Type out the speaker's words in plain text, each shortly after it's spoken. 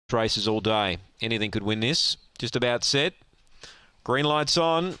races all day. Anything could win this. Just about set. Green light's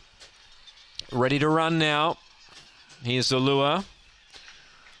on. Ready to run now. Here's the lure.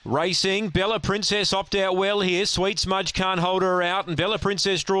 Racing, Bella Princess opt out well here. Sweet Smudge can't hold her out, and Bella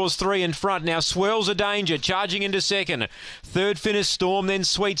Princess draws 3 in front. Now Swirl's a danger, charging into second. Third, Finish Storm, then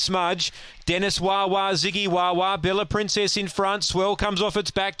Sweet Smudge. Dennis Wawa, Ziggy Wawa, Bella Princess in front. Swirl comes off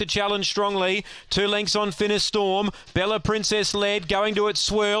its back to challenge strongly. 2 lengths on Finish Storm. Bella Princess led, going to its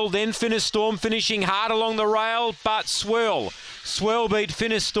Swirl. Then Finish Storm finishing hard along the rail, but Swirl beat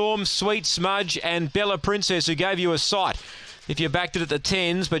Finish Storm, Sweet Smudge, and Bella Princess, who gave you a sight if you backed it at the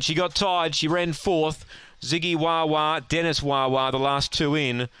 10s, but she got tired. She ran 4th. Ziggy Wawa, Dennis Wawa, the last 2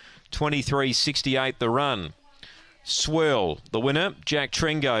 in. 23.68 the run. Swirl, the winner. Jack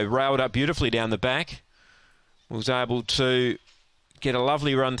Trengo railed up beautifully down the back. Was able to get a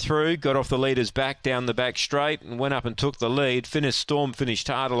lovely run through. Got off the leader's back down the back straight and went up and took the lead. Finish Storm finished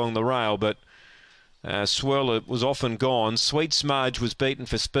hard along the rail, but Swirl was off and gone. Sweet Smudge was beaten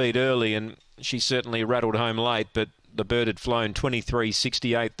for speed early, and she certainly rattled home late, but the bird had flown.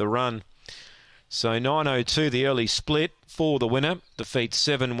 23.68 the run. So 9.02 the early split for the winner. Defeat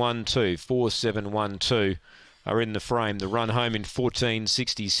 7.12. 4.712 are in the frame. The run home in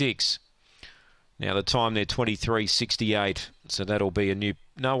 14.66. Now the time there 23.68. So that'll be a new...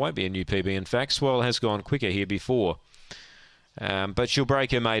 No, it won't be a new PB in fact. Swirl has gone quicker here before. But she'll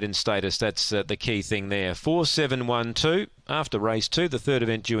break her maiden status. That's the key thing there. 4.712 after race 2. The third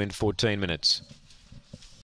event due in 14 minutes.